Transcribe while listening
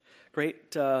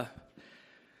Great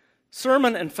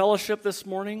sermon and fellowship this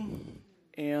morning,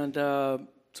 and it's a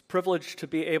privilege to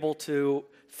be able to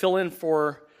fill in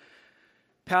for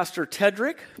Pastor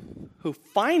Tedrick, who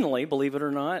finally, believe it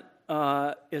or not,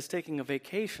 is taking a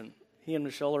vacation. He and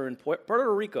Michelle are in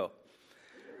Puerto Rico.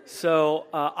 So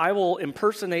I will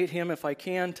impersonate him if I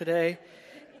can today.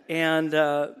 And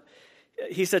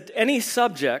he said, any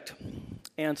subject.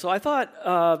 And so I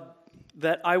thought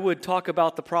that I would talk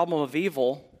about the problem of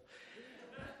evil,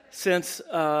 since,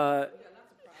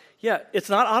 it's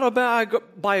not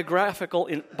autobiographical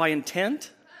by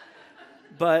intent,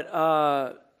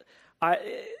 but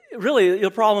really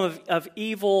the problem of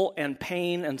evil and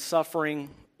pain and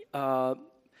suffering.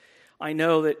 I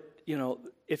know that,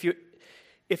 if you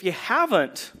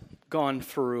haven't gone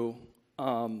through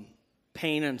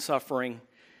pain and suffering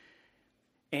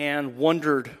and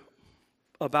wondered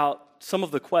about some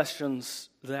of the questions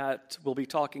that we'll be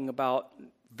talking about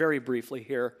very briefly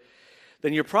here,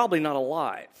 then you're probably not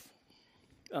alive.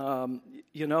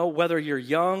 Whether you're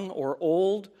young or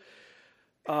old,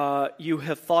 you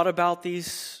have thought about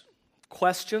these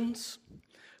questions.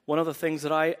 One of the things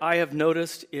that I have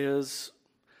noticed is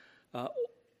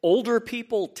older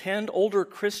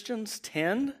Christians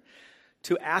tend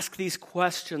to ask these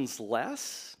questions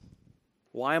less.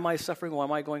 Why am I suffering? Why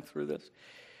am I going through this?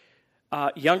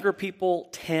 Younger people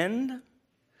tend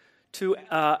to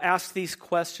ask these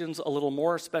questions a little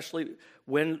more, especially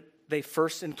when they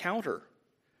first encounter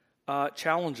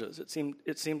challenges. It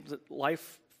seemed that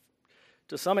life,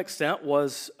 to some extent,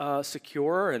 was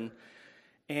secure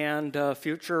and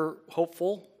future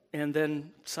hopeful, and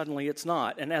then suddenly it's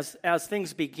not. And as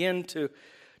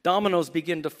dominoes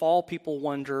begin to fall, people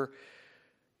wonder,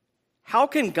 how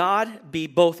can God be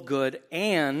both good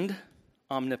and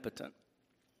omnipotent?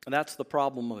 And that's the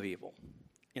problem of evil,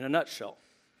 in a nutshell.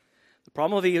 The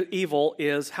problem of evil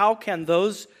is, how can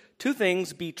those two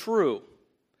things be true,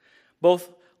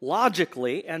 both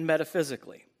logically and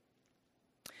metaphysically?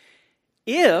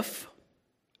 If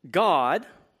God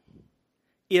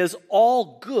is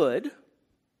all good,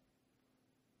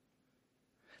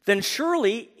 then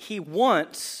surely He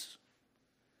wants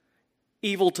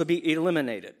evil to be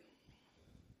eliminated.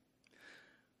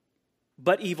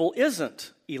 But evil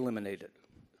isn't eliminated,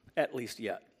 at least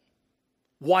yet.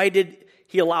 Why did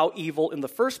He allow evil in the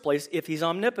first place if He's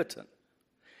omnipotent?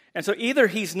 And so either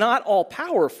He's not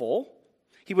all-powerful,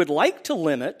 He would like to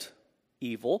limit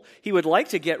evil, He would like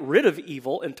to get rid of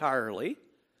evil entirely,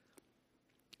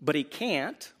 but He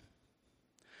can't.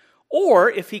 Or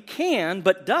if He can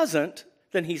but doesn't,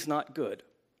 then He's not good.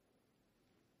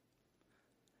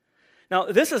 Now,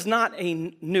 this is not a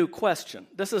new question.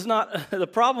 This is not, the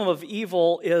problem of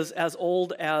evil is as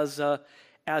old as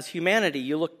humanity.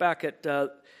 You look back at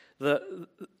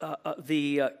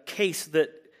the case that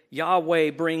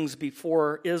Yahweh brings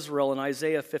before Israel in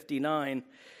Isaiah 59,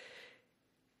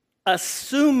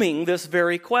 assuming this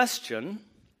very question,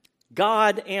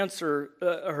 Isaiah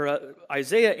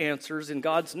answers in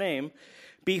God's name,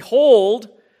 "Behold,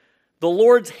 the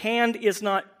Lord's hand is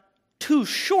not too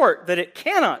short that it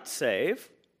cannot save,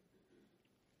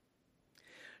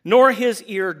 nor His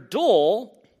ear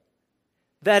dull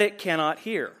that it cannot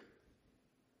hear."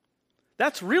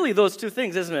 That's really those two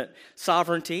things, isn't it?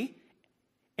 Sovereignty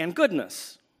and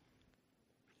goodness.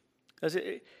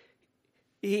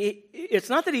 It's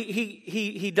not that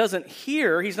he doesn't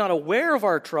hear, He's not aware of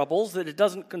our troubles, that it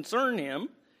doesn't concern Him.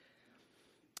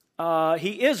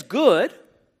 He is good,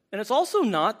 and it's also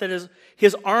not that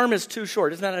his arm is too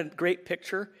short. Isn't that a great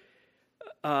picture?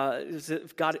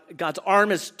 God's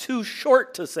arm is too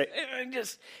short to say, it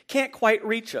just can't quite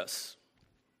reach us.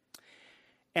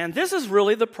 And this is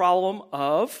really the problem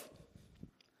of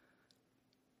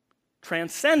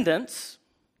transcendence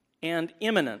and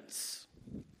immanence.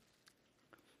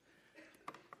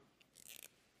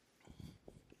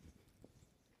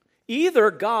 Either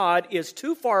God is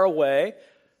too far away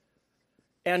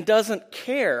and doesn't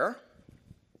care,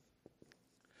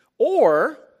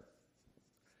 or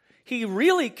He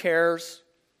really cares,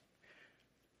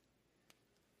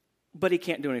 but He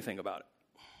can't do anything about it.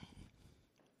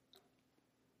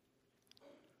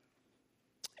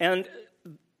 And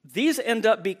these end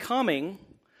up becoming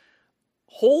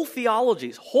whole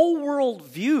theologies, whole world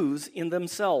views in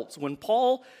themselves. When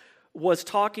Paul was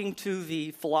talking to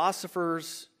the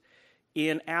philosophers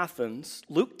in Athens,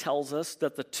 Luke tells us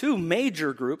that the two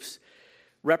major groups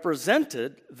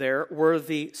represented there were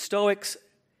the Stoics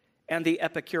and the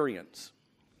Epicureans.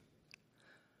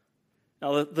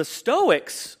 Now, the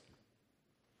Stoics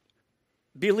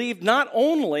believed not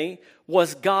only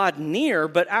was God near,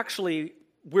 but actually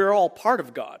we're all part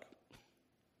of God.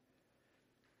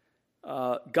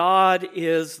 God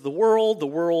is the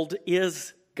world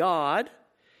is God,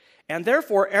 and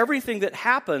therefore everything that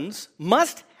happens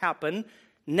must happen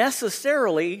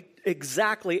necessarily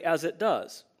exactly as it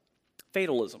does.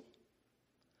 Fatalism.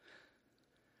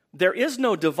 There is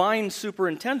no divine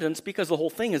superintendence because the whole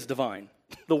thing is divine.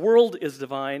 The world is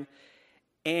divine,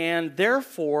 and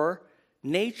therefore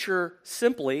nature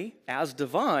simply, as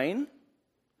divine,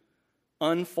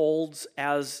 unfolds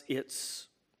as its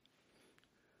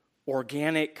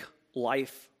organic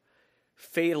life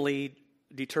fatally,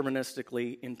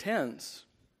 deterministically intends.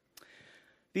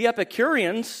 The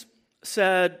Epicureans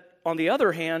said, on the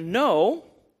other hand, no,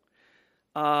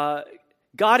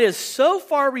 God is so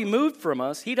far removed from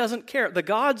us, he doesn't care. The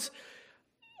gods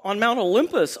on Mount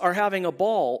Olympus are having a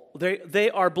ball.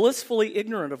 They are blissfully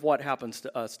ignorant of what happens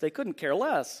to us. They couldn't care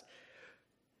less.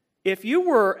 If you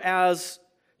were as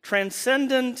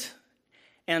transcendent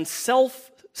and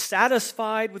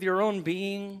self-satisfied with your own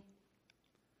being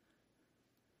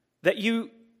that you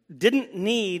didn't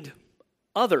need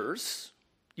others,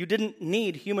 you didn't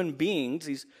need human beings,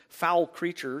 these foul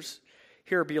creatures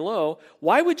here below,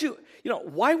 why would you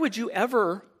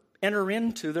ever enter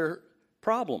into their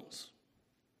problems?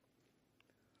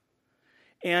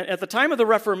 And at the time of the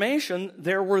Reformation,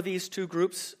 there were these two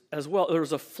groups as well. There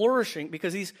was a flourishing,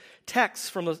 because these texts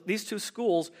from these two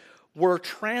schools were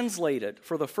translated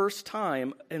for the first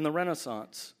time in the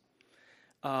Renaissance.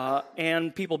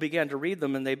 And people began to read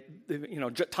them, and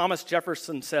Thomas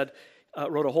Jefferson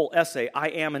wrote a whole essay, I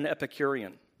Am an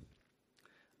Epicurean.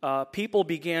 People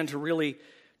began to really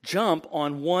jump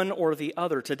on one or the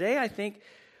other. Today, I think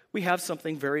we have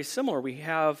something very similar. We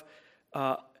have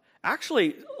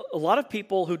actually a lot of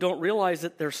people who don't realize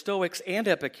that they're Stoics and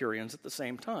Epicureans at the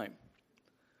same time.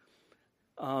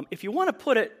 If you want to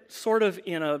put it sort of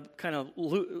in a kind of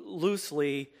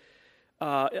loosely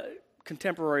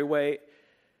contemporary way,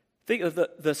 think of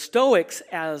the Stoics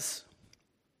as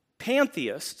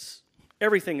pantheists,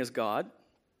 everything is God,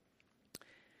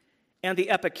 and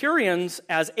the Epicureans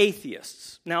as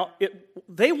atheists. Now,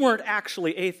 they weren't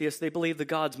actually atheists. They believed the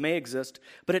gods may exist,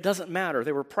 but it doesn't matter.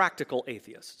 They were practical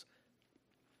atheists.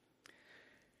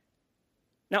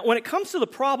 Now, when it comes to the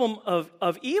problem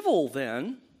of evil,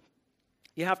 then,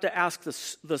 you have to ask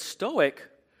the Stoic,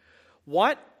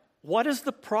 what is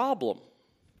the problem?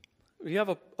 You have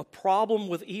a problem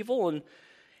with evil,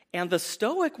 and the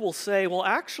Stoic will say, well,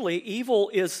 actually,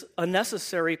 evil is a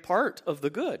necessary part of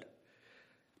the good.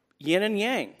 Yin and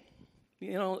yang.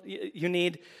 You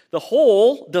need the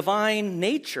whole divine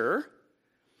nature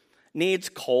needs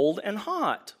cold and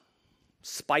hot,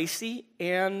 spicy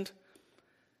and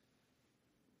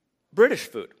British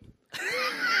food.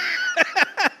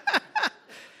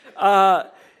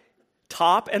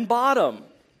 Top and bottom.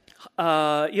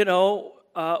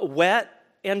 Wet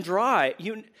and dry.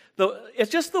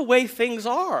 It's just the way things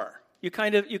are. You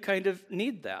kind of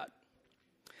need that.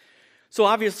 So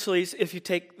obviously, if you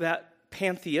take that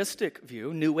pantheistic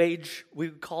view, New Age we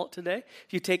would call it today,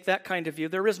 if you take that kind of view,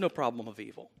 there is no problem of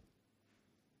evil.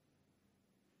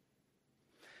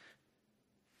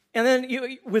 And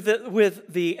then with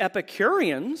the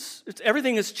Epicureans,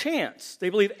 everything is chance. They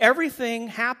believe everything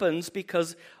happens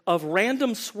because of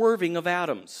random swerving of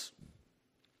atoms.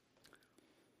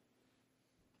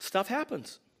 Stuff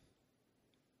happens.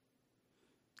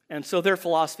 And so their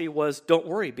philosophy was, don't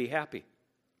worry, be happy.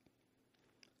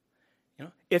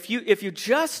 If you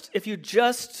just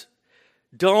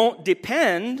don't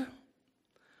depend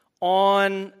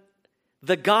on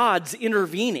the gods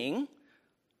intervening,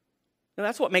 and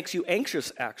that's what makes you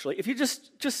anxious, actually. If you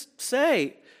just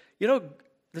say,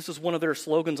 this is one of their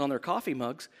slogans on their coffee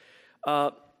mugs,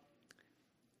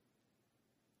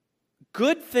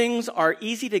 good things are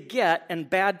easy to get and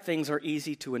bad things are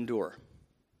easy to endure.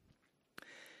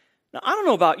 Now, I don't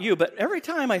know about you, but every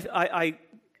time I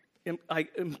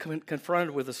am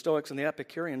confronted with the Stoics and the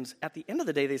Epicureans, at the end of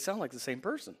the day, they sound like the same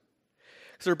person.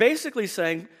 Because they're basically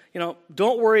saying,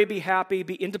 don't worry, be happy,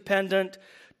 be independent,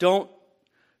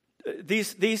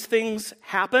 these things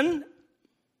happen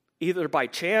either by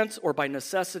chance or by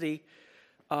necessity.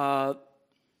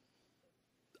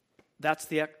 That's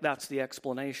the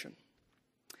explanation.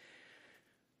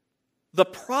 The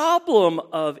problem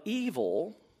of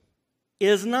evil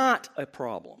is not a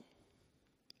problem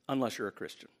unless you're a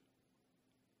Christian.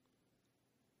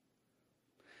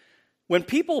 When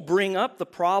people bring up the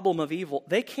problem of evil,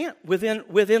 they can't, within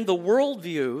the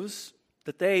worldviews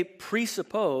that they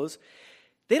presuppose,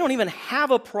 they don't even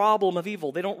have a problem of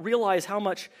evil. They don't realize how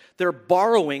much they're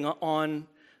borrowing on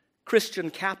Christian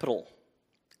capital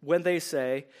when they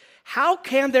say, how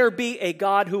can there be a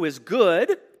God who is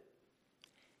good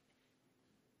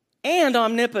and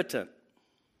omnipotent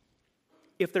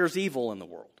if there's evil in the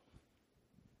world.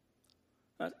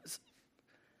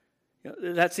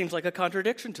 That seems like a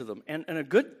contradiction to them. And a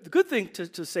good thing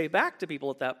to say back to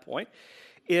people at that point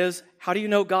is, how do you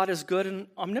know God is good and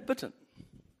omnipotent?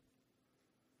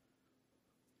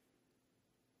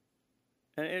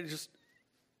 And it just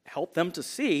help them to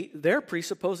see they're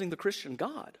presupposing the Christian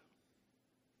God.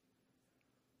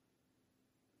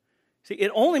 See,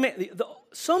 it only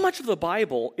so much of the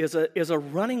Bible is a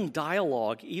running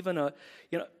dialogue. Even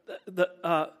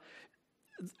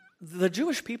the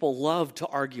Jewish people love to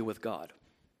argue with God.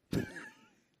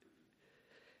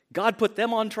 God put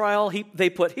them on trial. They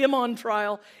put him on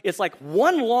trial. It's like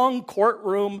one long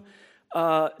courtroom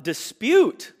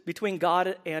dispute between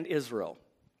God and Israel.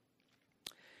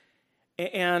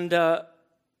 And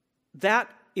that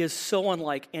is so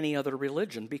unlike any other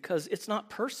religion because it's not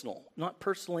personal.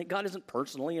 God isn't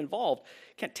personally involved.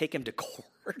 You can't take him to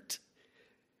court.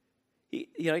 He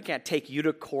can't take you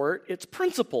to court. It's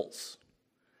principles.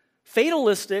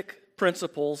 Fatalistic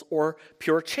principles or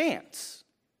pure chance.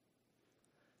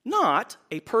 Not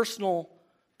a personal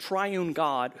triune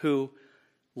God who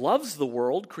loves the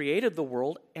world, created the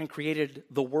world, and created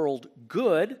the world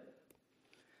good,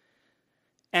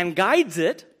 and guides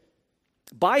it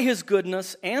by his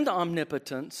goodness and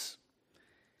omnipotence,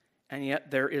 and yet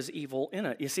there is evil in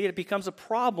it. You see, it becomes a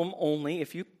problem only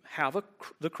if you have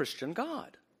the Christian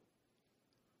God.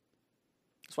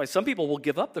 That's why some people will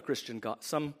give up the Christian God.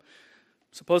 Some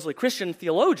supposedly Christian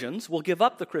theologians will give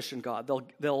up the Christian God.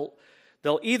 They'll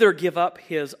either give up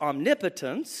his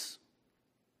omnipotence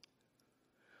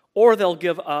or they'll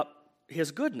give up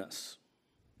his goodness.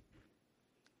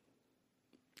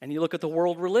 And you look at the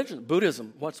world religion,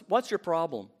 Buddhism. What's your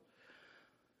problem?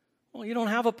 Well, you don't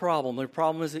have a problem. The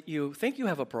problem is that you think you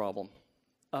have a problem.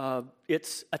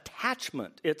 It's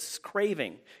attachment. It's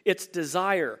craving. It's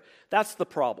desire. That's the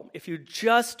problem. If you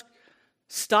just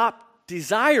stop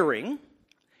desiring,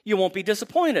 you won't be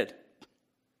disappointed.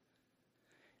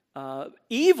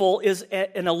 Evil is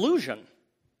an illusion.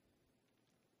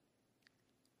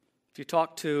 If you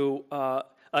talk to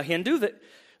a Hindu,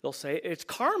 they'll say it's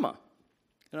karma.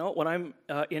 When I'm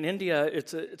in India,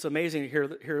 it's amazing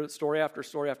to hear story after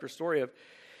story after story of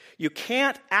you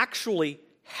can't actually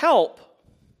help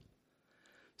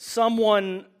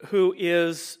someone who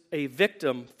is a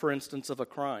victim, for instance, of a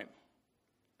crime,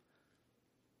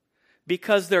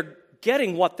 because they're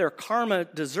getting what their karma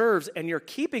deserves, and you're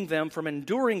keeping them from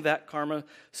enduring that karma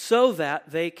so that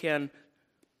they can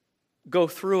go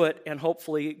through it and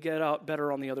hopefully get out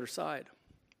better on the other side.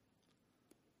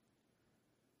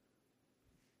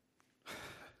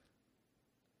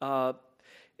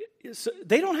 So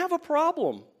they don't have a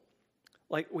problem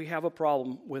like we have a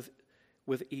problem with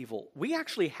evil. We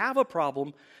actually have a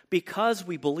problem because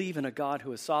we believe in a God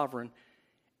who is sovereign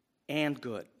and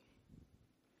good.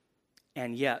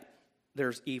 And yet,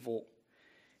 there's evil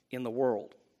in the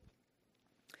world.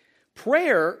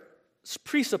 Prayer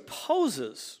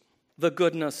presupposes the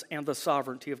goodness and the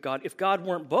sovereignty of God. If God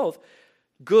weren't both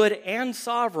good and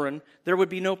sovereign, there would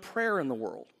be no prayer in the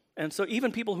world. And so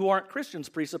even people who aren't Christians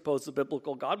presuppose the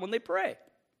biblical God when they pray.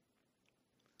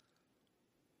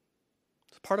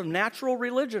 It's part of natural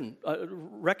religion,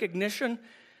 recognition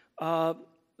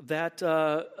that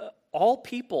all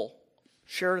people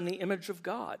share in the image of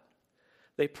God.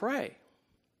 They pray.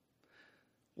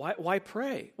 Why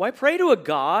pray? Why pray to a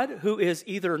God who is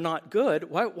either not good?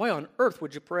 Why on earth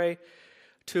would you pray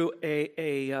to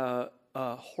a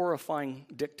horrifying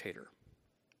dictator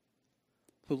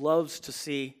who loves to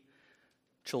see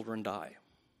children die?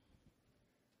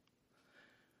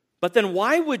 But then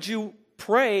why would you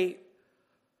pray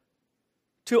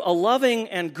to a loving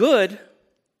and good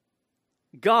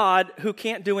God who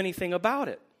can't do anything about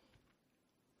it?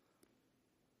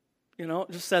 It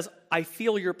just says, I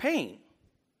feel your pain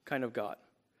kind of God.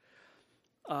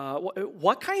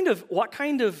 What kind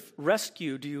of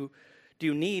rescue do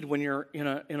you need when you're in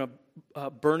a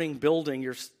burning building?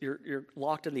 You're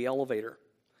locked in the elevator.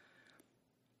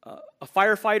 A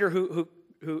firefighter who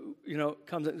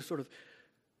comes in and sort of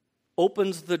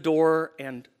opens the door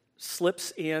and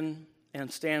slips in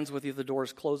and stands with you. The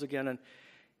doors close again,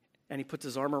 and he puts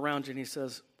his arm around you and he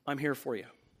says, I'm here for you.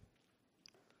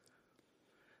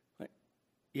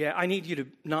 Yeah, I need you to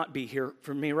not be here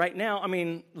for me right now. I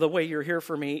mean, the way you're here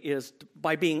for me is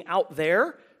by being out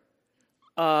there,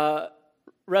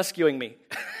 rescuing me.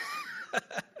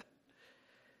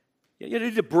 You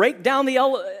need to break down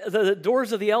the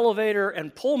doors of the elevator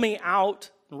and pull me out,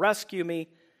 and rescue me,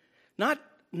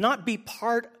 not be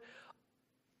part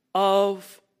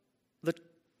of the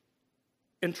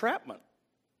entrapment.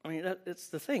 I mean, it's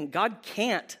the thing. God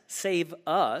can't save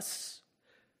us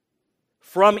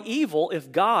from evil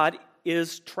if God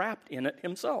is trapped in it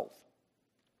himself.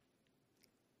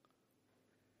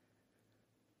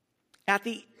 At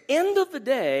the end of the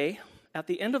day,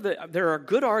 there are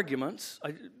good arguments.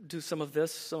 I do some of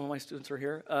this. Some of my students are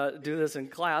here. Do this in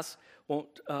class.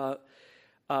 Won't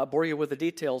bore you with the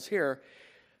details here.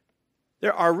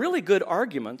 There are really good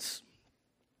arguments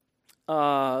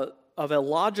of a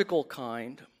logical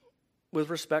kind with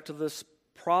respect to this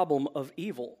problem of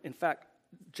evil. In fact,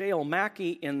 J.L.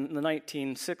 Mackie in the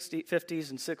 1950s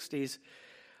and 60s,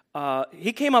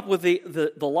 he came up with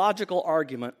the logical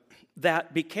argument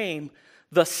that became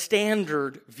the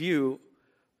standard view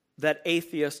that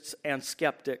atheists and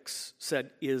skeptics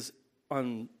said is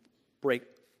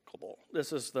unbreakable.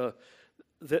 This is the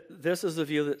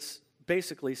view that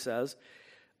basically says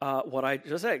what I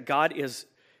just said. God is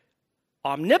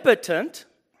omnipotent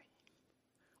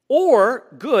or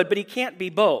good, but he can't be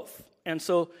both. And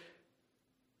so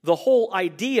the whole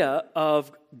idea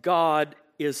of God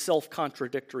is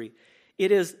self-contradictory.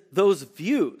 It is those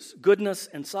views, goodness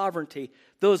and sovereignty,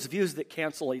 those views that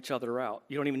cancel each other out.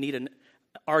 You don't even need an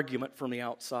argument from the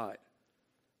outside.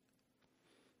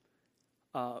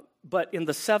 But in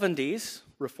the 70s,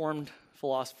 Reformed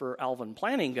philosopher Alvin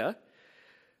Plantinga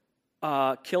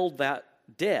killed that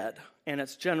dead, and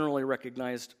it's generally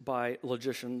recognized by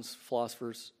logicians,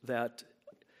 philosophers, that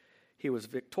he was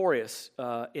victorious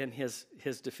in his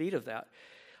defeat of that.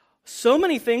 So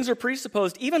many things are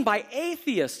presupposed, even by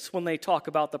atheists, when they talk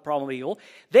about the problem of evil.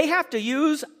 They have to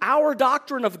use our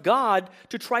doctrine of God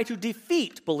to try to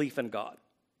defeat belief in God.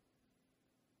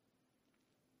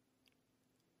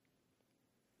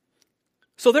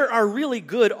 So there are really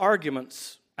good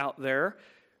arguments out there.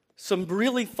 Some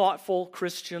really thoughtful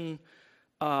Christian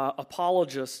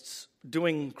apologists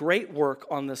doing great work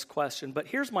on this question. But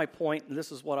here's my point, and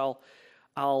this is what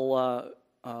I'll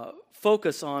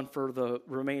focus on for the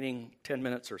remaining 10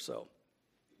 minutes or so.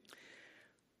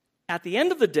 At the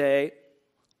end of the day,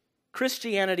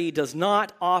 Christianity does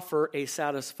not offer a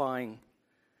satisfying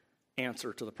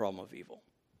answer to the problem of evil.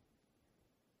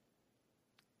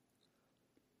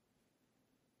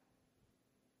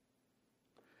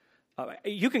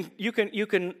 You can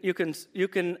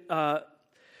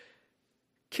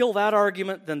kill that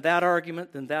argument, then that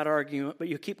argument, then that argument, but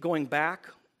you keep going back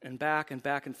and back and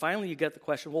back, and finally you get the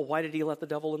question, well, why did he let the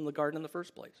devil in the garden in the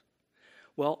first place?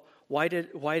 Well, why did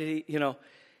he,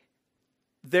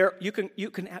 there you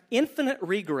can have infinite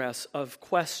regress of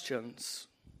questions,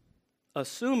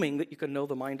 assuming that you can know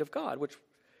the mind of God, which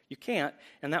you can't,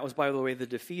 and that was, by the way, the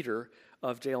defeater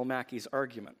of J.L. Mackie's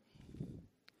argument.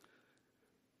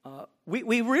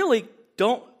 We really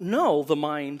don't know the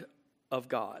mind of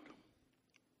God.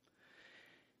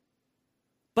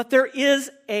 But there is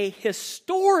a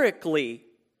historically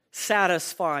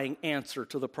satisfying answer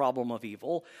to the problem of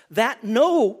evil that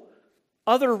no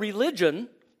other religion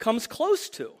comes close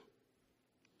to.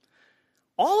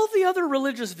 All of the other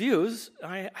religious views,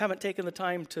 I haven't taken the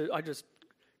time I just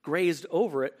grazed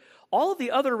over it. All of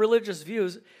the other religious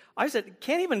views, I said,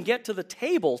 can't even get to the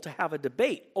table to have a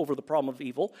debate over the problem of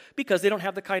evil because they don't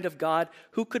have the kind of God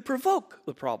who could provoke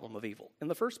the problem of evil in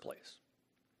the first place.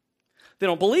 They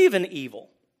don't believe in evil.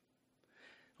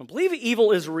 They don't believe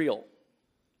evil is real.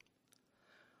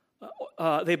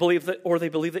 They believe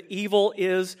that evil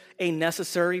is a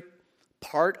necessary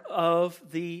part of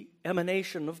the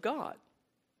emanation of God.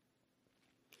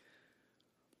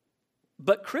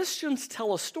 But Christians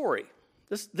tell a story.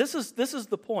 This is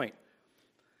the point.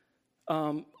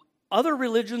 Other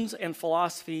religions and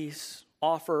philosophies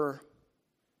offer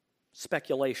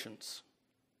speculations.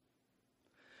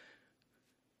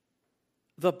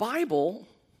 The Bible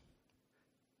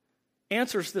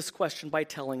answers this question by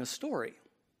telling a story.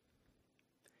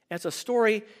 It's a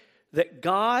story that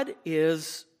God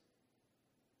is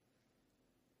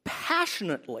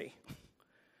passionately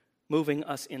moving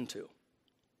us into.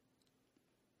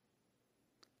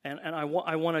 And I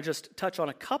want to just touch on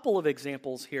a couple of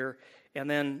examples here and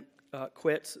then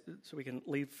quit so we can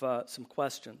leave some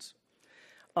questions.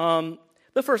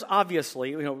 The first,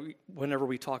 obviously, whenever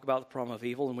we talk about the problem of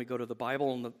evil and we go to the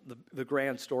Bible and the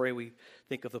grand story, we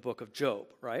think of the book of Job,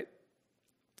 right?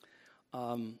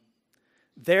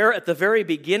 There at the very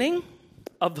beginning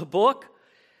of the book,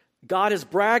 God is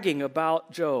bragging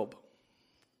about Job.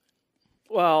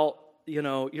 Well,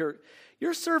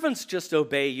 your servants just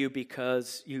obey you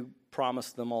because you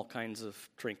promised them all kinds of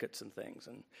trinkets and things.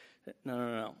 And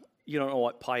no. You don't know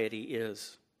what piety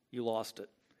is. You lost it.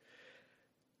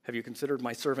 Have you considered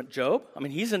my servant Job? I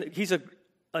mean, he's an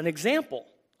example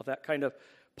of that kind of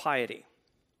piety.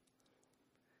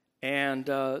 And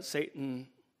Satan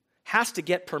has to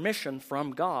get permission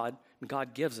from God, and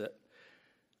God gives it.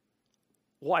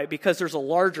 Why? Because there's a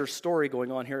larger story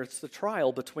going on here. It's the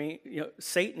trial between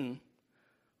Satan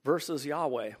versus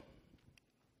Yahweh.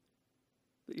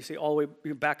 You see all the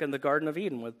way back in the Garden of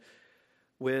Eden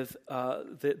with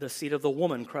the seed of the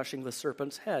woman crushing the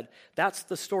serpent's head. That's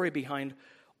the story behind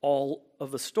all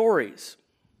of the stories.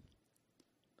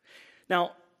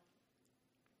 Now,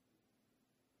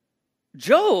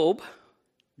 Job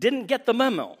didn't get the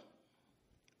memo.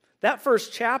 That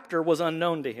first chapter was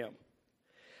unknown to him.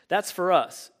 That's for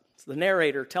us. It's the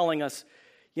narrator telling us,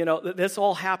 that this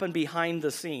all happened behind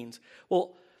the scenes.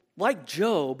 Well, like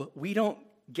Job, we don't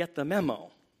get the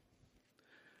memo.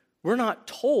 We're not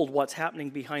told what's happening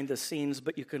behind the scenes,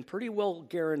 but you can pretty well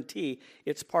guarantee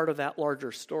it's part of that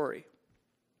larger story.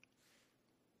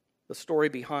 The story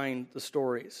behind the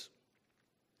stories.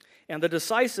 And the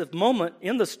decisive moment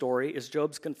in the story is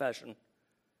Job's confession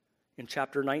in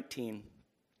chapter 19.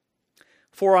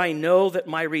 For I know that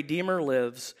my Redeemer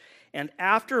lives, and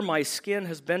after my skin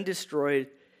has been destroyed,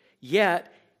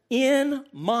 yet in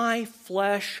my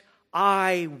flesh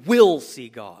I will see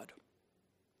God.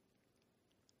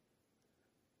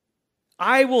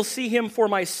 I will see him for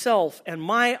myself, and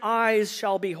my eyes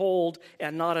shall behold,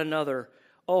 and not another.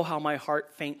 Oh, how my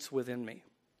heart faints within me.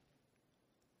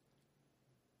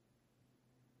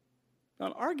 Now,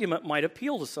 an argument might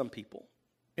appeal to some people.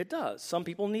 It does. Some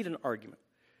people need an argument.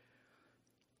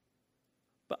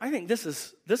 But I think this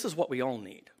is what we all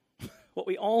need. What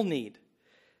we all need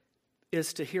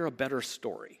is to hear a better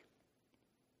story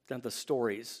than the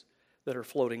stories that are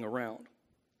floating around.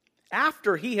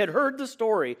 After he had heard the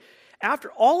story,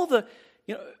 after all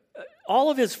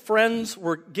of his friends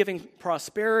were giving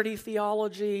prosperity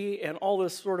theology and all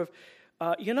this sort of,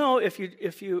 if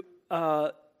you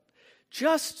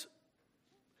just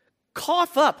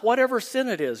cough up whatever sin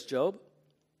it is, Job.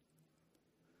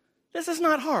 This is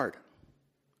not hard.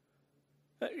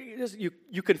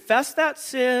 You confess that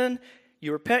sin,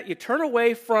 you repent, you turn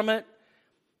away from it.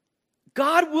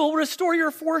 God will restore your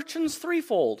fortunes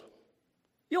threefold.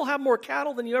 You'll have more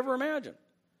cattle than you ever imagined.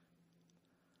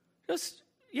 Just,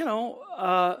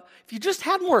 if you just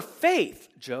had more faith,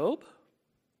 Job.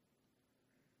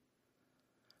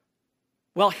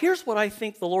 Well, here's what I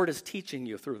think the Lord is teaching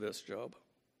you through this, Job.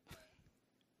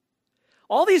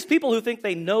 All these people who think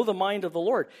they know the mind of the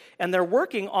Lord, and they're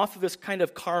working off of this kind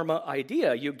of karma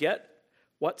idea. You get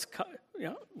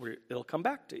it'll come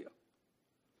back to you.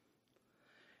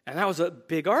 And that was a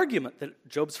big argument that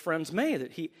Job's friends made,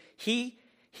 that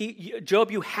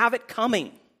Job, you have it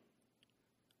coming.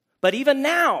 But even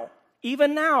now,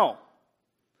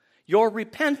 your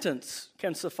repentance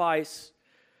can suffice,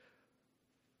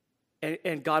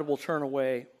 and God will turn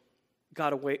away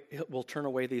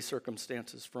these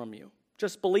circumstances from you.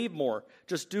 Just believe more.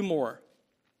 Just do more.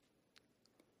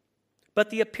 But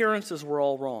the appearances were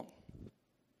all wrong.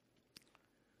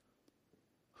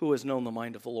 Who has known the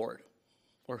mind of the Lord?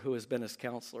 Or who has been his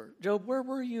counselor? Job, where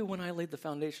were you when I laid the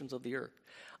foundations of the earth?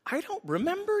 I don't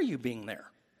remember you being there.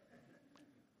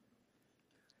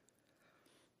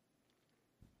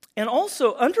 And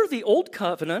also, under the old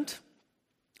covenant,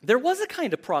 there was a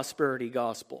kind of prosperity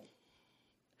gospel.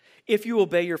 If you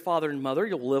obey your father and mother,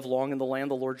 you'll live long in the land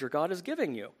the Lord your God is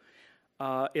giving you.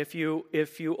 If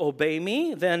you obey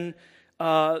me, then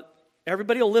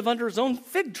everybody will live under his own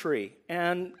fig tree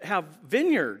and have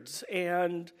vineyards,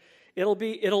 and it'll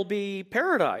be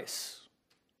paradise.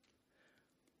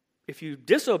 If you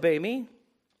disobey me,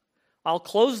 I'll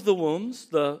close the wombs.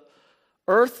 The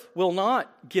earth will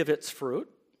not give its fruit.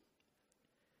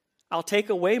 I'll take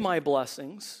away my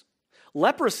blessings.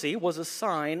 Leprosy was a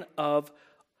sign of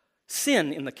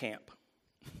sin in the camp.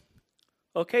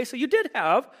 Okay, so you did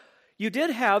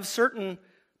have certain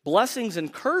blessings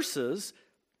and curses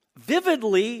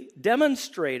vividly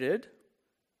demonstrated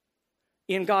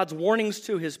in God's warnings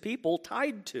to his people,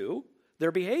 tied to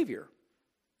their behavior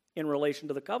in relation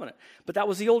to the covenant. But that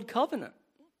was the old covenant.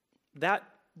 That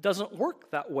doesn't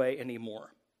work that way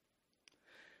anymore.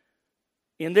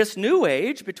 In this new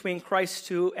age, between Christ's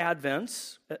two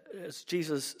advents, as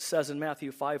Jesus says in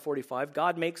Matthew 5:45,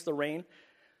 God makes the rain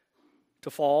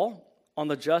to fall on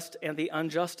the just and the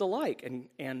unjust alike,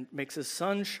 and makes his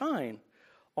sun shine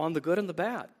on the good and the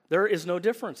bad. There is no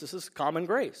difference. This is common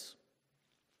grace.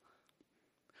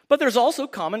 But there's also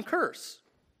common curse.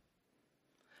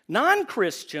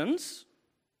 Non-Christians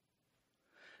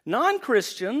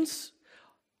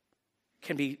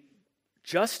can be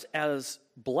just as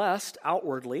blessed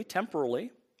outwardly,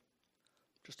 temporally,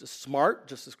 just as smart,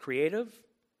 just as creative,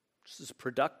 just as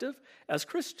productive as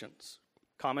Christians.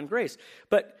 Common grace.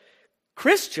 But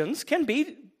Christians can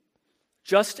be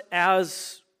just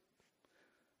as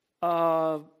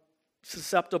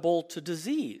susceptible to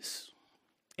disease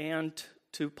and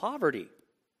to poverty.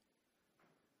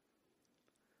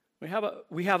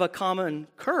 We have a common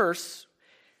curse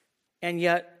and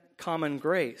yet common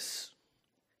grace.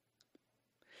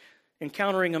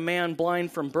 Encountering a man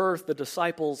blind from birth, the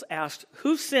disciples asked,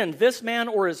 "Who sinned, this man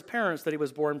or his parents, that he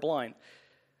was born blind?"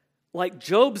 Like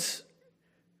Job's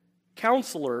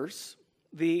counselors,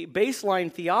 the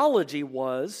baseline theology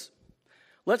was,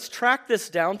 let's track this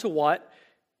down to what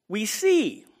we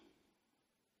see.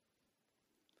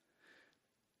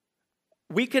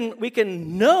 We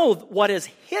can know what is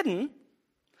hidden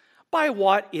by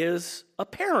what is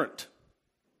apparent.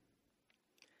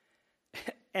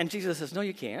 And Jesus says, no,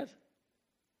 you can't.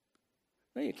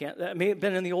 No, you can't. That may have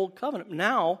been in the old covenant.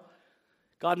 Now,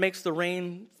 God makes the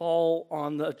rain fall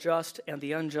on the just and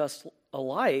the unjust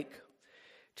alike.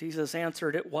 Jesus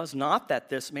answered, it was not that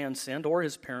this man sinned or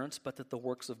his parents, but that the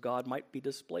works of God might be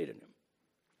displayed in him.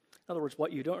 In other words,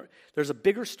 there's a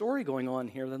bigger story going on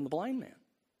here than the blind man.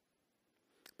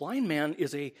 Blind man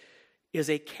is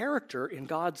a character in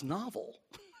God's novel.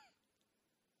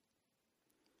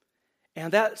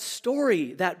 And that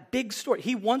story, that big story,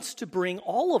 he wants to bring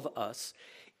all of us,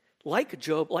 like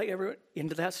Job, like everyone,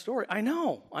 into that story. I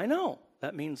know.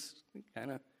 That means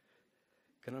kind of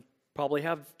going to probably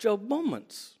have Job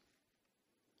moments.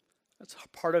 That's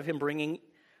part of him bringing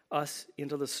us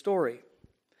into the story.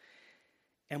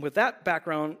 And with that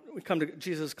background, we come to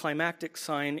Jesus' climactic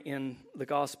sign in the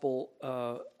Gospel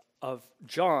of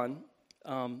John,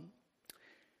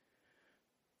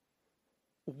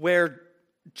 where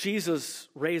Jesus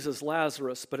raises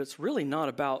Lazarus, but it's really not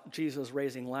about Jesus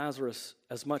raising Lazarus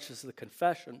as much as the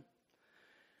confession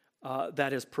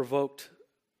that is provoked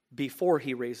before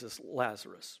he raises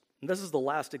Lazarus. And this is the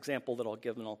last example that I'll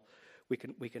give, and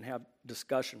we can have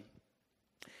discussion.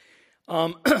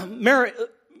 Mary,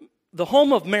 the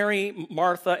home of Mary,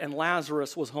 Martha, and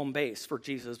Lazarus was home base for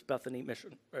Jesus' Bethany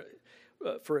mission,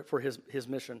 for his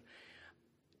mission.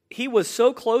 He was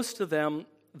so close to them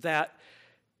that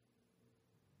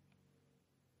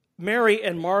Mary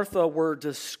and Martha were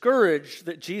discouraged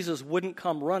that Jesus wouldn't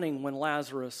come running when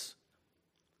Lazarus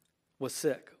was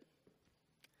sick.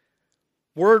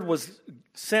 Word was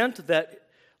sent that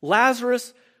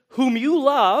Lazarus, whom you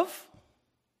love,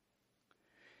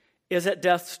 is at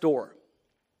death's door.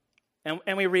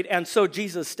 And we read, and so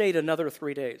Jesus stayed another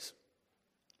 3 days.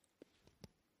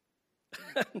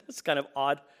 That's kind of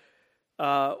odd.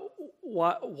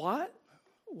 What?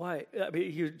 Why? I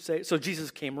mean, you'd say, so Jesus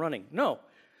came running. No.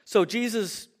 So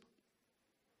Jesus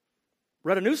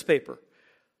read a newspaper.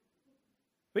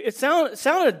 It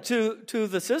sounded to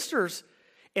the sisters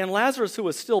and Lazarus, who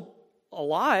was still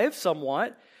alive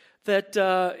somewhat,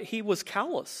 that he was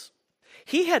callous.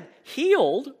 He had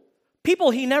healed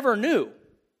people he never knew.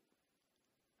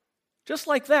 Just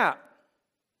like that.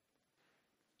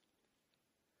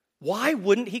 Why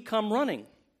wouldn't he come running?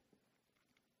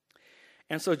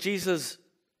 And so Jesus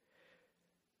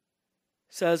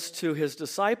says to his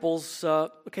disciples,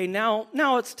 okay, now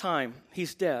it's time.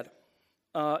 He's dead.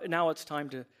 Now it's time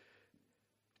to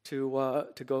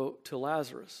go to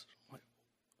Lazarus.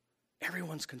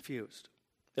 Everyone's confused.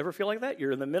 Ever feel like that?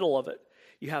 You're in the middle of it.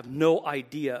 You have no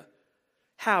idea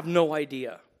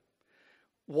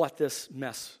what this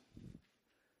mess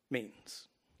means.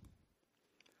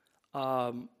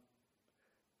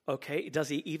 Okay, does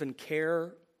he even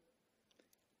care?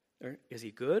 Is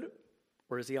he good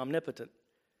or is he omnipotent?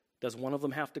 Does one of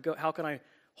them have to go? How can I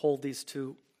hold these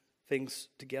two things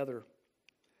together?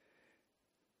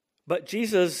 But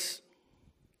Jesus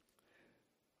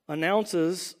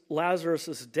announces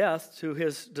Lazarus' death to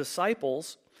his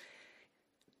disciples,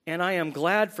 and I am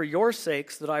glad for your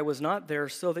sakes that I was not there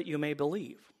so that you may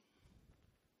believe.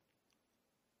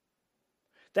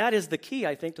 That is the key,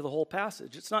 I think, to the whole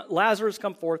passage. It's not Lazarus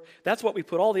come forth. That's what we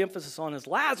put all the emphasis on, is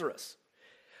Lazarus.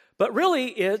 But really,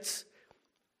 it's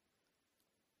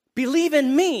believe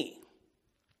in me.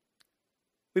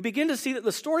 We begin to see that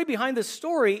the story behind this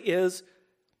story is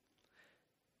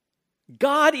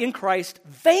God in Christ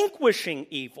vanquishing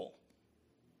evil.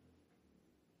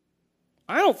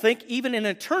 I don't think even in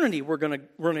eternity we're going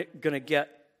to get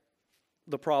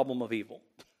the problem of evil.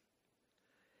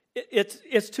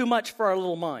 It's too much for our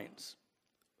little minds.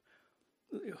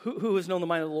 Who has known the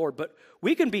mind of the Lord? But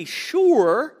we can be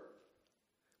sure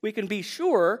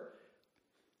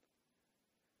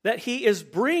that he is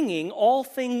bringing all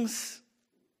things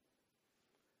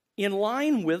in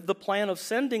line with the plan of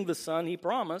sending the Son he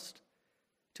promised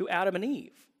to Adam and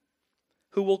Eve.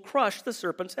 who will crush the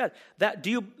serpent's head.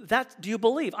 Do you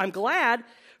believe? I'm glad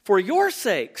for your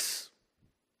sakes.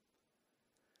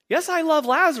 Yes, I love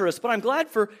Lazarus, but I'm glad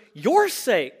for your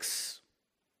sakes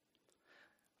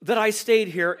that I stayed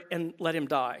here and let him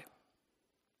die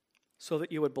so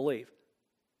that you would believe.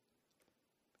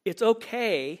 It's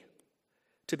okay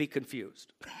to be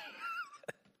confused.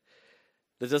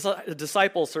 The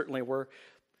disciples certainly were.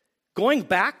 Going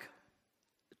back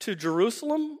to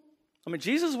Jerusalem, I mean,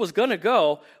 Jesus was going to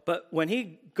go, but when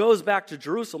he goes back to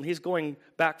Jerusalem, he's going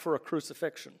back for a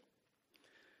crucifixion.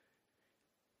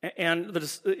 And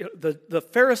the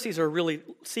Pharisees are really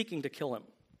seeking to kill him.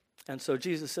 And so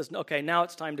Jesus says, okay, now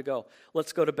it's time to go.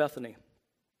 Let's go to Bethany.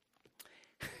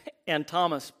 And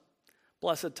Thomas,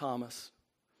 blessed Thomas,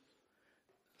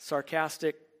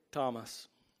 sarcastic Thomas,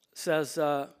 says,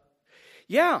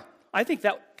 yeah, I think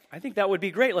that would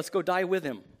be great. Let's go die with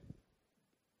him.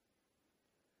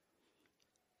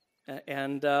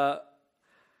 And they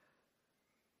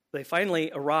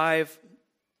finally arrive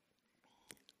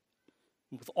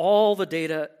with all the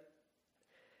data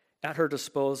at her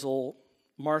disposal.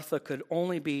 Martha could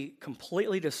only be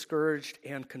completely discouraged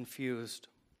and confused.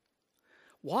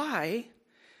 Why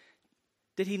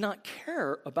did he not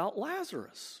care about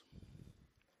Lazarus?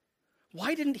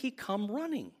 Why didn't he come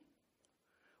running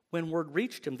when word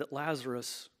reached him that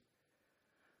Lazarus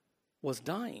was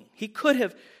dying? He could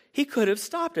have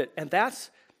stopped it. And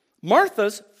that's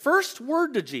Martha's first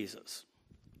word to Jesus.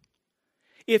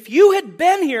 If you had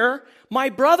been here, my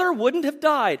brother wouldn't have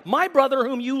died. My brother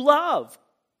whom you love.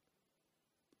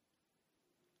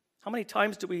 How many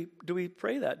times do we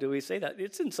pray that? Do we say that?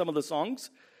 It's in some of the Psalms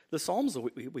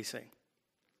that we sing.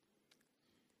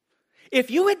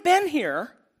 If you had been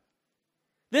here,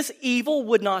 this evil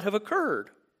would not have occurred.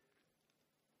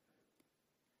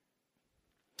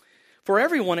 For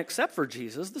everyone except for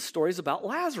Jesus, the story's about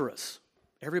Lazarus.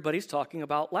 Everybody's talking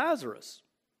about Lazarus.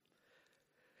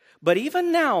 But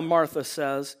even now, Martha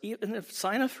says, in the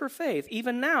sign of her faith,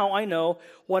 even now I know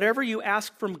whatever you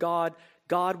ask from God,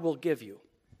 God will give you.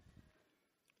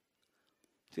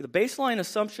 See, the baseline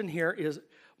assumption here is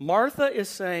Martha is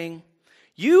saying,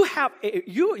 you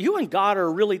and God are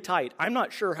really tight. I'm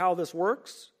not sure how this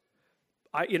works.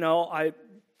 I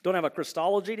don't have a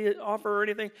Christology to offer or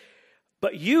anything.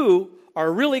 But you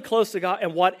are really close to God,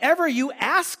 and whatever you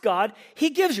ask God, He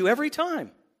gives you every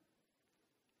time.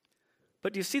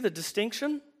 But do you see the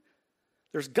distinction?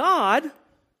 There's God,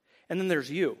 and then there's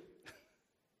you.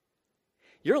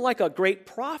 You're like a great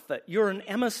prophet. You're an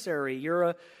emissary.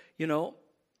 You're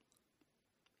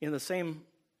in the same,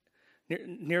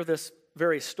 near this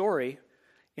very story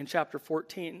in chapter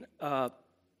 14,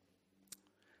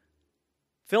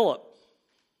 Philip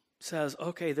says,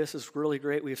 okay, this is really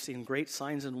great. We've seen great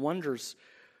signs and wonders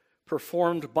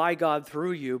performed by God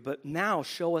through you, but now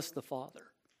show us the Father.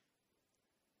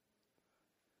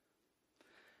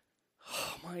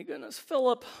 Oh my goodness,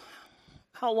 Philip,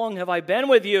 how long have I been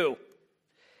with you?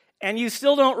 And you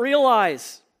still don't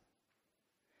realize.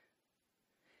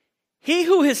 He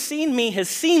who has seen me has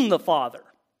seen the Father.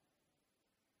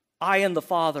 I and the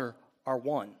Father are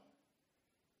one.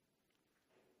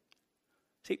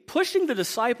 See, pushing the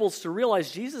disciples to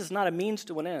realize Jesus is not a means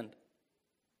to an end.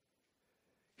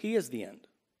 He is the end.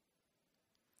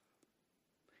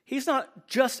 He's not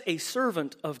just a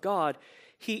servant of God.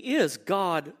 He is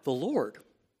God the Lord.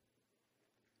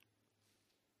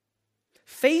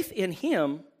 Faith in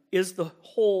Him is the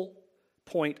whole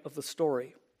point of the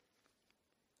story.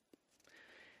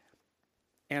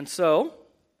 And so,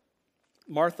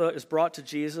 Martha is brought to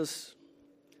Jesus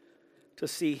to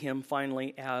see Him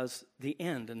finally as the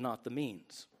end and not the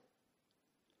means.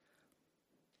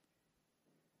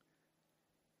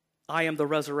 I am the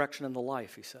resurrection and the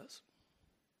life, He says.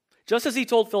 Just as He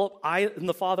told Philip, I and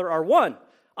the Father are one.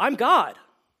 I'm God.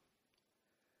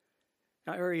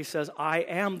 Now here He says, I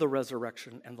am the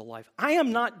resurrection and the life. I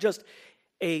am not just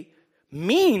a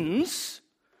means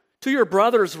to your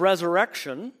brother's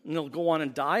resurrection, and he'll go on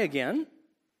and die again.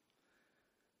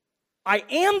 I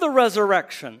am the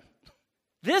resurrection.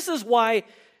 This is why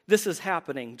this is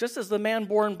happening. Just as the man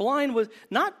born blind was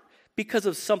not because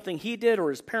of something he did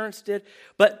or his parents did,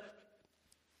 but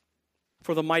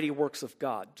for the mighty works of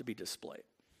God to be displayed.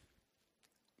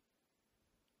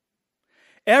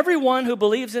 Everyone who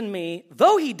believes in me,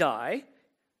 though he die,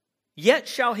 yet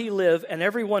shall he live, and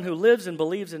everyone who lives and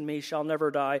believes in me shall never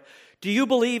die. Do you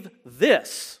believe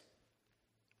this?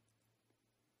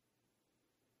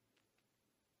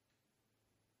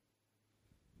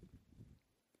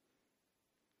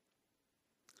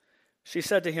 She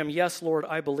said to him, yes, Lord,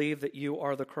 I believe that you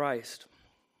are the Christ,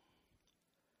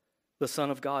 the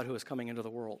Son of God who is coming into the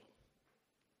world.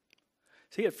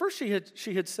 See, at first she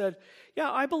had said,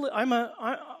 "Yeah, I'm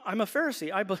a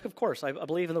Pharisee. Of course, I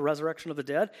believe in the resurrection of the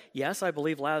dead. Yes, I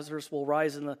believe Lazarus will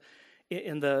rise in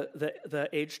the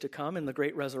age to come in the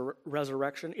great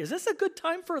resurrection. Is this a good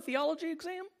time for a theology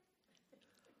exam?"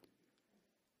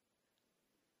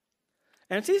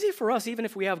 And it's easy for us, even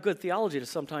if we have good theology, to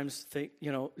sometimes think,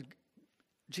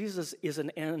 Jesus is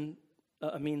an end,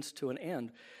 a means to an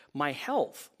end. My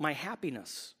health, my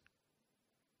happiness,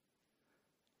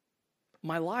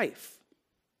 my life,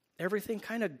 everything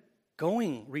kind of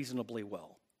going reasonably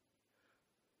well.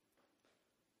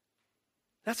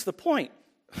 That's the point.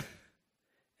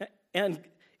 And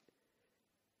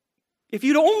if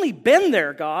you'd only been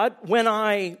there, God, when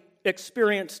I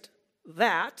experienced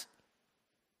that,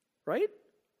 right?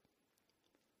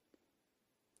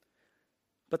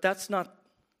 But that's not.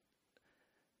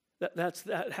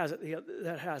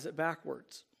 That has it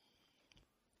backwards.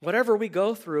 Whatever we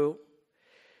go through,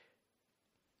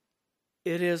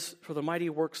 it is for the mighty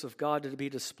works of God to be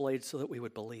displayed so that we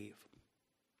would believe.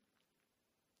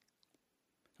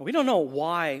 And we don't know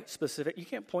why specific. You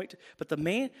can't point to, but the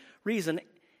main reason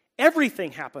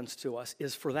everything happens to us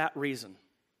is for that reason.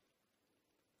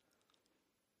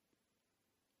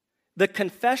 The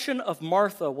confession of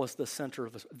Martha was the center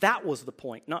of this. That was the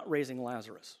point, not raising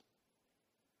Lazarus.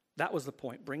 That was the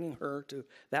point, bringing her to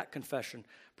that confession,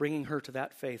 bringing her to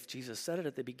that faith. Jesus said it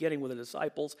at the beginning with the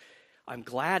disciples, "I'm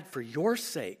glad for your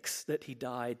sakes that he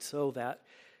died so that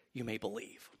you may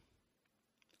believe."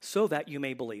 So that you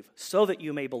may believe. So that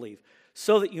you may believe.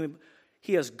 So that you...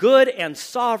 He is good and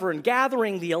sovereign,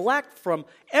 gathering the elect from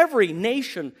every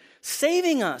nation,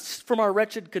 saving us from our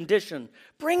wretched condition,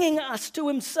 bringing us to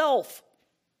himself,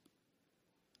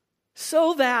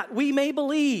 so that we may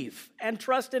believe and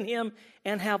trust in him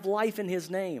and have life in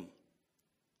his name.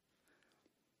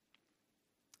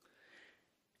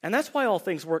 And that's why all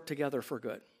things work together for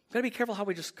good. We've got to be careful how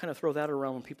we just kind of throw that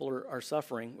around when people are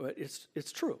suffering. But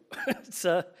it's true.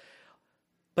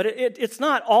 But it's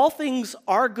not. All things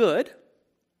are good.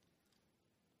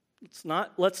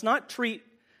 Let's not treat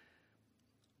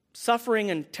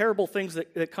suffering and terrible things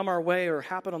that come our way or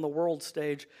happen on the world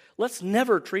stage. Let's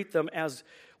never treat them as,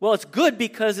 well, it's good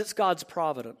because it's God's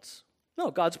providence.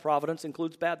 No, God's providence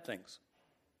includes bad things.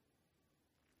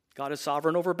 God is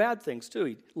sovereign over bad things too.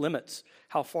 He limits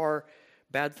how far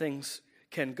bad things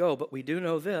can go. But we do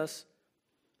know this.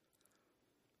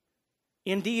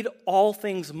 Indeed, all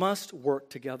things must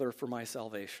work together for my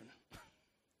salvation.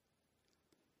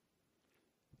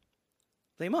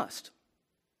 They must.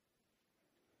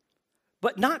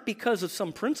 But not because of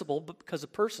some principle, but because a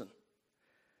person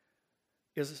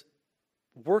is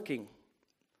working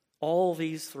all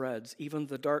these threads, even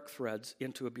the dark threads,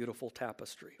 into a beautiful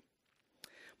tapestry.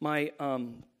 My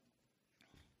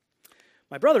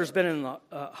brother's been in the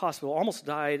hospital, almost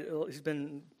died. He's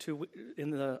been in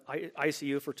the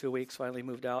ICU for 2 weeks, finally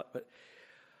moved out. But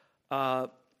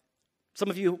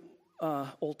some of you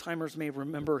old-timers may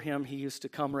remember him. He used to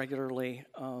come regularly,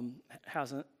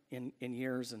 hasn't in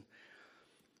years. And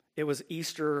it was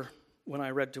Easter when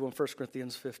I read to him 1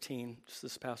 Corinthians 15, just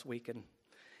this past week. And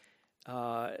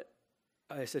I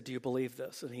said, "Do you believe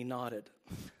this?" And he nodded.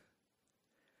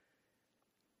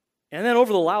 And then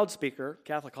over the loudspeaker,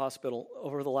 Catholic Hospital,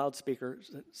 over the loudspeaker,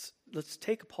 let's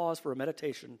take a pause for a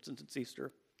meditation since it's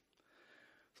Easter.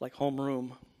 It's like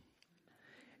homeroom.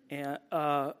 And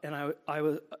I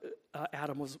was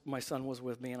Adam my son was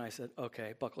with me, and I said,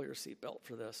 "Okay, buckle your seatbelt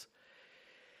for this."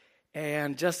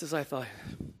 And just as I thought,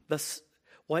 here's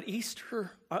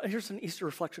an Easter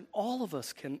reflection all of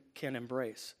us can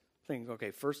embrace. Thinking,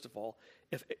 okay, first of all,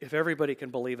 if everybody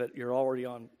can believe it, you're already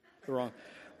on the wrong.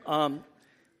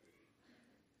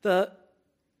 The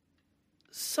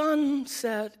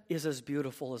sunset is as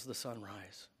beautiful as the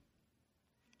sunrise.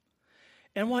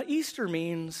 And what Easter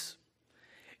means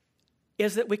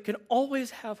is that we can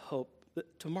always have hope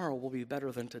that tomorrow will be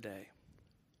better than today.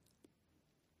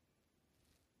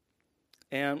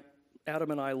 And Adam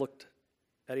and I looked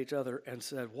at each other and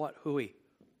said, "What? Hooey?"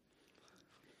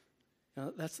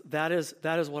 Now, that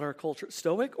is what our culture,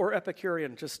 Stoic or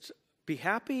Epicurean, just be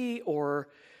happy or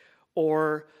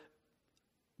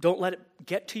don't let it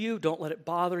get to you, don't let it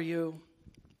bother you,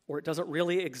 or it doesn't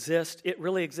really exist. It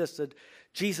really existed.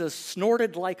 Jesus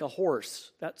snorted like a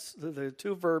horse. That's the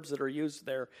two verbs that are used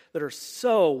there that are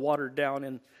so watered down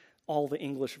in all the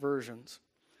English versions.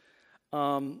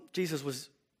 Jesus was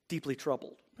deeply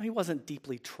troubled. He wasn't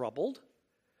deeply troubled.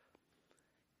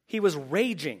 He was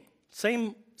raging.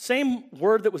 Same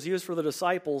word that was used for the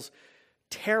disciples,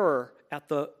 terror at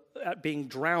being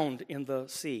drowned in the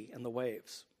sea and the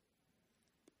waves.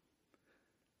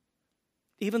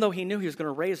 even though he knew he was going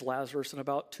to raise Lazarus in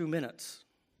about 2 minutes,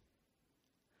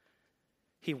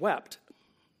 he wept.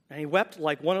 And he wept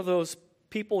like one of those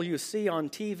people you see on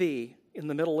TV in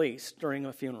the Middle East during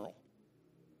a funeral,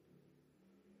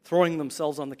 throwing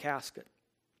themselves on the casket.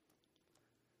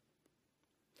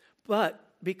 But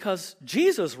because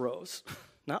Jesus rose,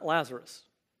 not Lazarus,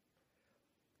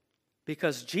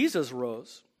 because Jesus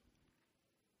rose,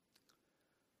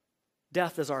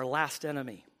 death is our last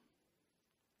enemy.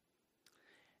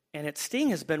 And its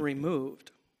sting has been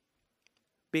removed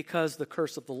because the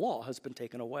curse of the law has been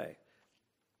taken away.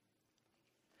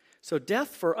 So death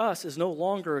for us is no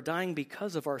longer dying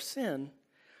because of our sin.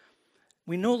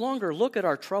 We no longer look at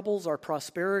our troubles, our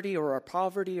prosperity, or our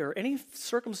poverty, or any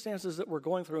circumstances that we're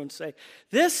going through and say,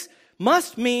 this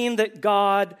must mean that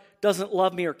God doesn't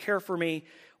love me or care for me,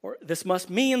 or this must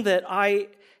mean that I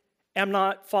am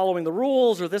not following the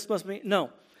rules, or this must mean,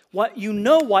 no.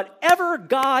 Whatever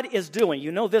God is doing,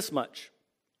 you know this much.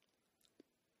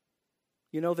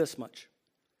 You know this much.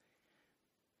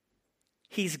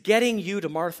 He's getting you to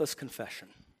Martha's confession.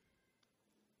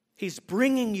 He's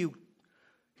giving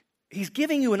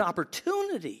you an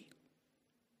opportunity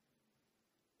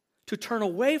to turn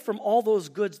away from all those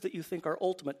goods that you think are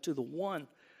ultimate to the one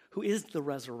who is the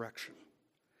resurrection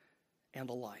and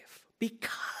the life.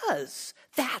 Because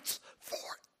that's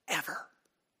forever.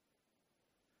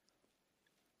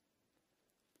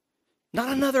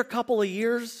 Not another couple of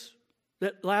years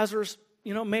that Lazarus,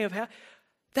 may have had.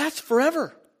 That's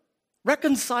forever.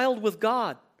 Reconciled with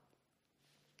God.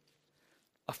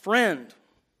 A friend.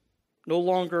 No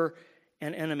longer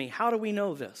an enemy. How do we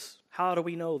know this? How do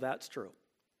we know that's true?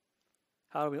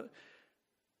 You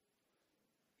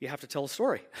have to tell a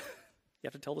story. You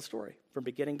have to tell the story from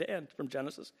beginning to end, from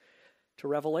Genesis to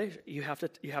Revelation. You have to,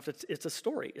 it's a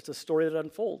story. It's a story that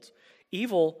unfolds.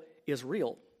 Evil is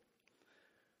real,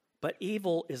 but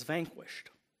evil is vanquished.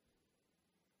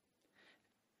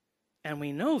 And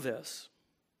we know this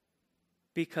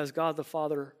because God the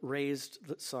Father raised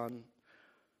the Son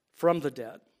from the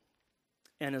dead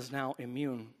and is now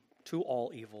immune to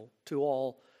all evil, to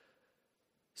all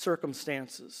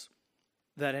circumstances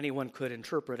that anyone could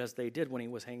interpret as they did when he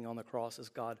was hanging on the cross as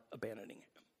God abandoning him.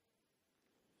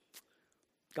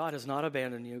 God has not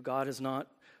abandoned you. God is not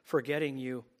forgetting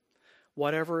you.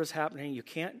 Whatever is happening, you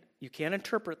can't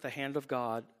interpret the hand of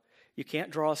God. You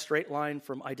can't draw a straight line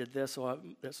from I did this, so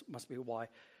this must be why.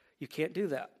 You can't do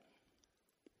that.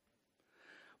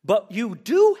 But you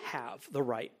do have the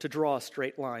right to draw a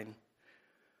straight line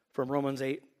from Romans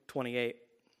 8:28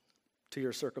 to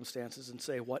your circumstances and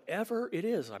say, whatever it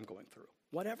is I'm going through,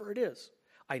 whatever it is,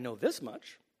 I know this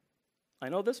much. I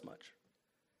know this much.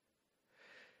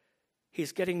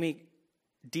 He's getting me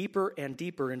deeper and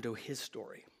deeper into his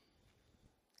story.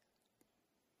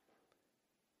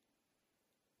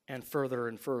 And further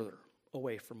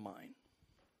away from mine.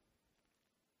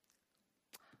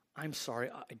 I'm sorry,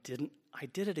 I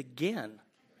did it again.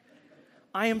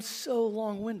 I am so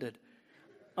long-winded.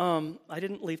 I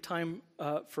didn't leave time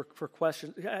for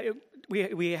questions.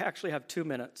 We actually have 2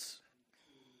 minutes.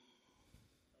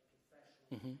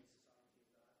 Mm-hmm.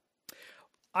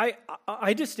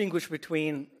 I distinguish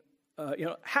between,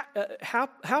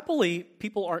 happily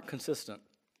people aren't consistent.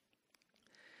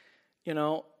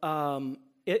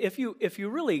 If you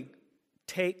really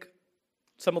take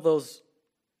some of those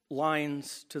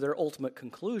lines to their ultimate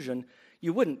conclusion,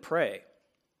 you wouldn't pray.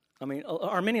 I mean,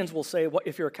 Arminians will say,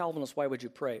 if you're a Calvinist, why would you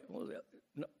pray? Well,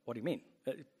 no, what do you mean?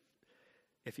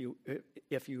 If you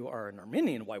are an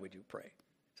Arminian, why would you pray?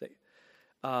 Say,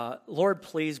 Lord,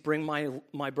 please bring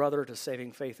my brother to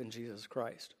saving faith in Jesus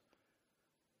Christ.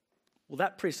 Well,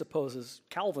 that presupposes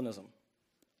Calvinism.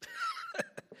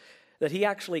 That he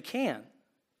actually can.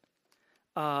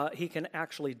 He can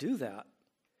actually do that.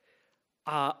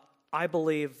 I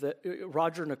believe that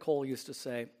Roger Nicole used to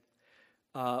say,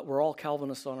 we're all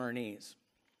Calvinists on our knees.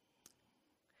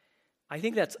 I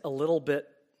think that's a little bit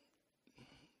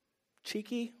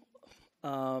cheeky,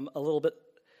 a little bit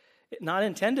not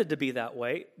intended to be that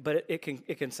way, but it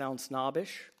can sound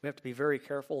snobbish. We have to be very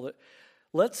careful that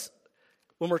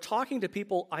when we're talking to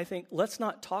people, I think let's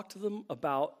not talk to them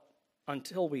about,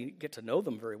 until we get to know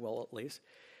them very well at least,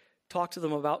 talk to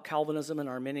them about Calvinism and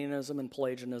Arminianism and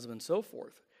Pelagianism and so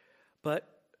forth. But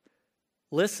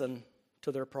listen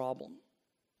to their problem.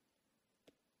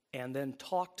 And then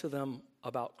talk to them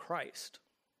about Christ.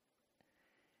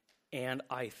 And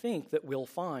I think that we'll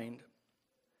find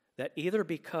that either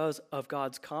because of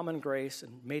God's common grace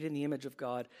and made in the image of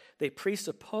God, they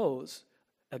presuppose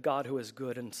a God who is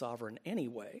good and sovereign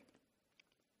anyway,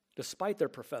 despite their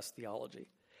professed theology.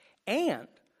 And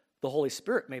the Holy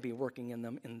Spirit may be working in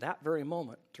them in that very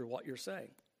moment through what you're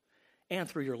saying and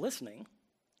through your listening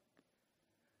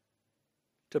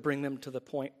to bring them to the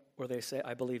point where they say,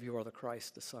 I believe you are the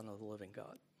Christ, the Son of the living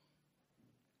God.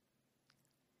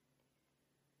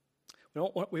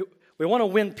 We want to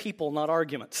win people, not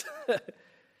arguments.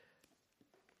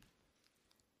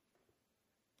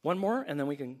 One more, and then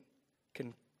we can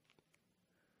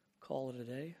call it a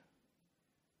day.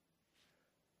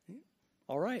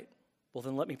 All right. Well,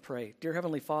 then let me pray. Dear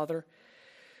Heavenly Father,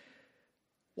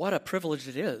 what a privilege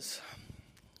it is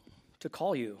to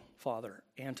call you Father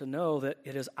and to know that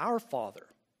it is our Father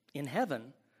in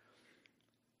heaven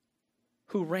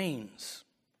who reigns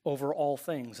over all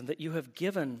things, and that you have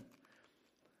given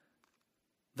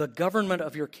the government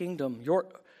of your kingdom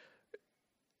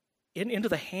into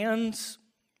the hands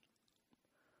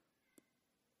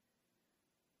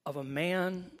of a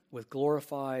man with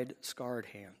glorified, scarred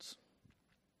hands,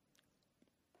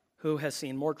 who has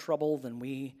seen more trouble than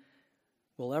we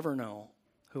will ever know,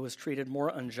 who was treated more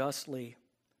unjustly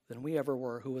than we ever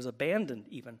were, who was abandoned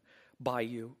even by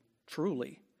you,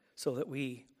 truly, so that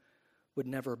we would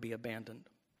never be abandoned.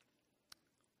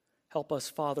 Help us,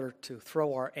 Father, to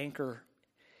throw our anchor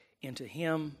into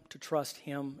him, to trust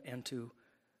him, and to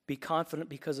be confident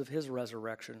because of his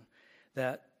resurrection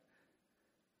that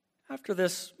after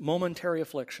this momentary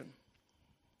affliction,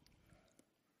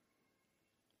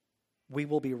 we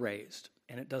will be raised,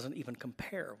 and it doesn't even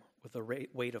compare with the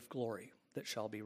weight of glory that shall be